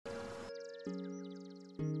To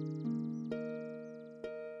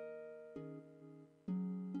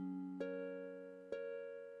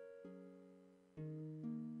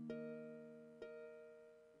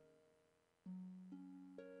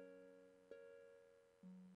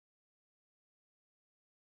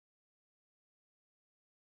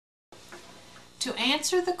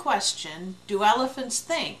answer the question, do elephants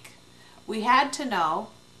think, we had to know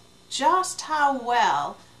just how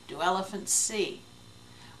well do elephants see.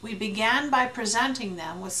 We began by presenting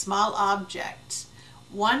them with small objects,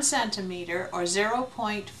 1 centimeter or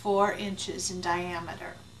 0.4 inches in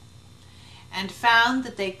diameter, and found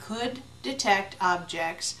that they could detect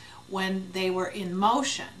objects when they were in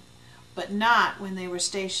motion, but not when they were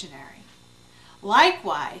stationary.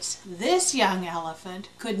 Likewise, this young elephant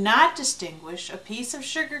could not distinguish a piece of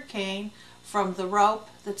sugar cane from the rope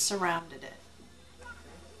that surrounded it.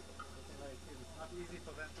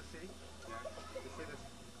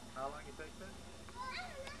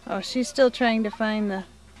 Oh, she's still trying to find the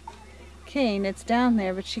cane. It's down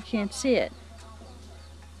there, but she can't see it.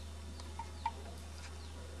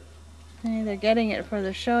 Hey, they're getting it for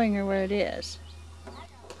they're showing her where it is.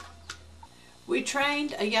 We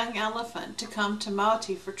trained a young elephant to come to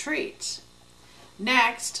Moti for treats.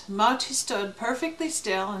 Next, Moti stood perfectly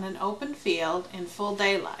still in an open field in full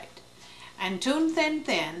daylight, and Toon Thin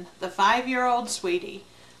Thin, the 5-year-old sweetie,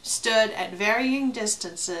 stood at varying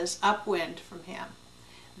distances upwind from him.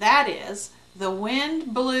 That is, the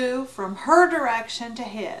wind blew from her direction to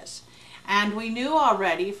his, and we knew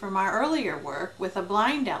already from our earlier work with a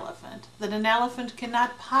blind elephant that an elephant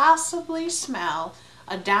cannot possibly smell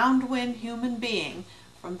a downwind human being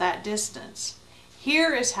from that distance.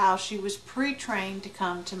 Here is how she was pre-trained to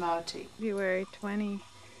come to Moti. February 25th,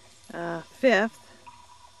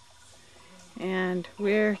 and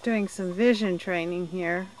we're doing some vision training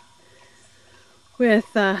here with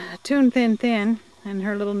Toon Thin Thin and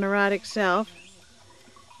her little neurotic self.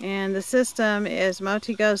 And the system is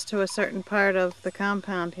Moti goes to a certain part of the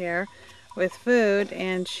compound here with food,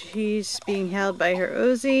 and she's being held by her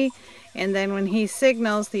Uzi, and then when he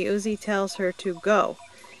signals, the Uzi tells her to go,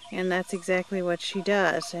 and that's exactly what she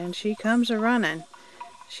does, and she comes a-running.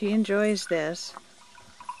 She enjoys this.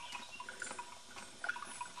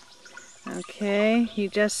 Okay, he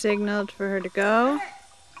just signaled for her to go.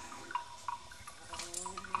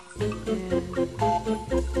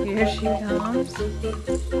 And here she comes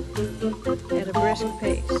at a brisk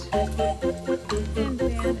pace. And then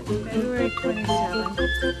it's February 27th.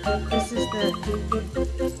 This is the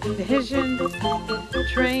vision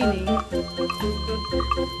training.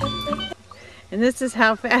 And this is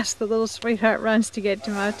how fast the little sweetheart runs to get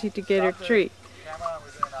to Moti to get her treat.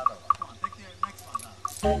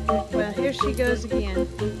 Well, here she goes again.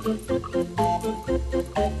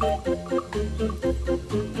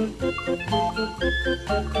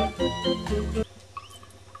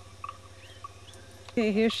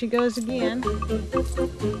 Okay, here she goes again. She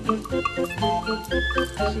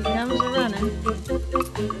comes a-running.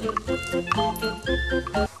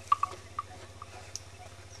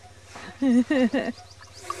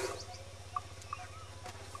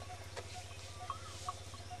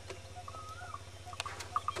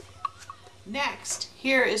 Next,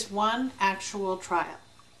 here is one actual trial.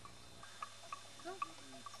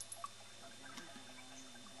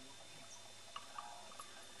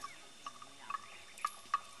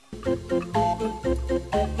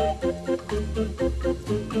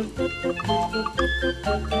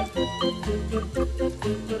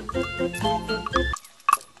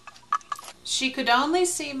 She could only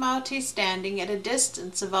see Moti standing at a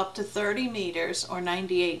distance of up to 30 meters or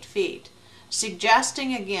 98 feet,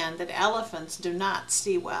 suggesting again that elephants do not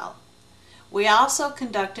see well. We also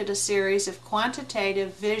conducted a series of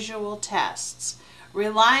quantitative visual tests,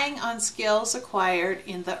 relying on skills acquired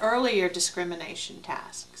in the earlier discrimination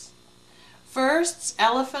tasks. First,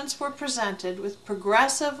 elephants were presented with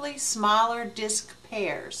progressively smaller disc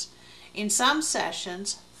pairs. In some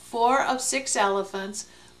sessions, 4 of 6 elephants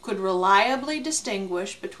could reliably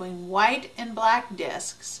distinguish between white and black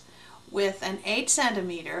discs with an 8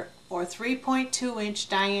 centimeter or 3.2 inch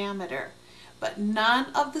diameter, but none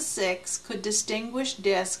of the 6 could distinguish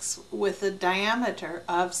discs with a diameter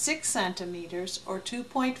of 6 centimeters or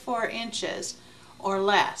 2.4 inches or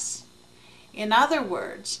less. In other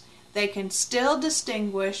words, they can still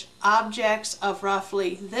distinguish objects of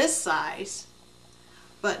roughly this size,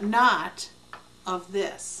 but not of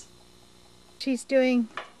this. She's doing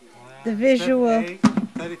the visual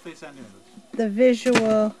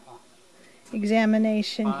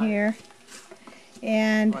examination here,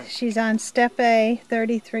 and she's on step A,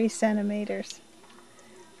 33 centimeters.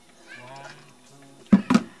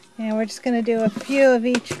 And we're just going to do a few of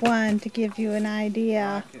each one to give you an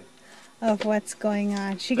idea of what's going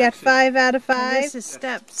on. She got 5 out of 5. And this is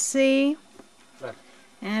step C.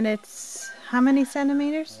 And it's how many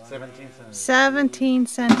centimeters? 17 centimeters. 17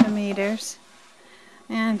 centimeters.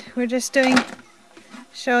 And we're just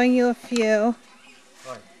showing you a few.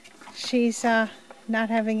 She's not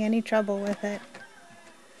having any trouble with it.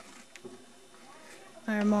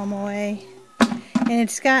 Our Momoe. And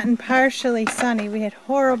it's gotten partially sunny. We had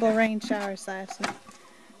horrible rain showers last night.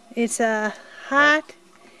 It's a hot,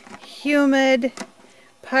 humid,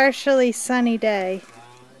 partially sunny day.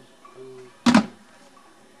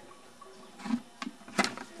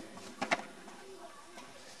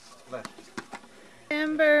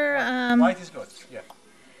 Remember, White is good, yeah.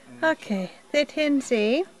 okay, the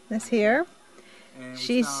Tinsy is here.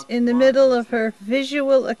 She's in the middle of her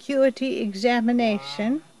visual acuity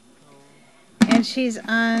examination. And she's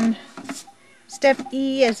on step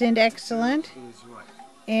E as in excellent.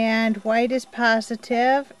 And white is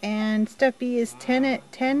positive. And step E is 10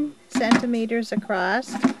 centimeters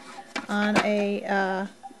across on a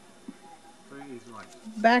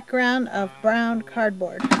background of brown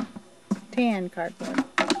cardboard. Tan cardboard.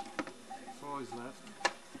 4 is left.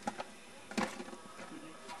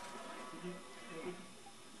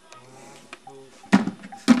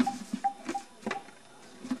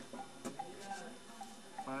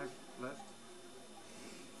 5 left.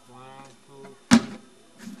 1, 2,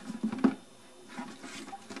 3.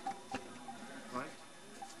 Right.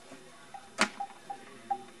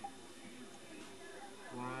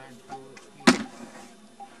 1, 2, 3.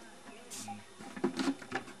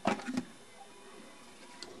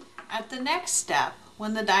 At the next step,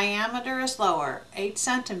 when the diameter is lower, 8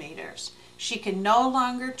 centimeters, she can no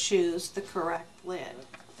longer choose the correct lid.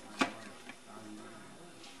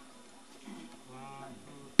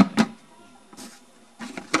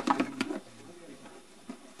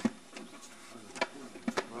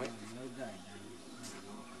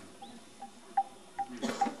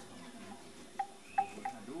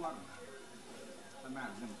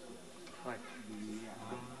 Right.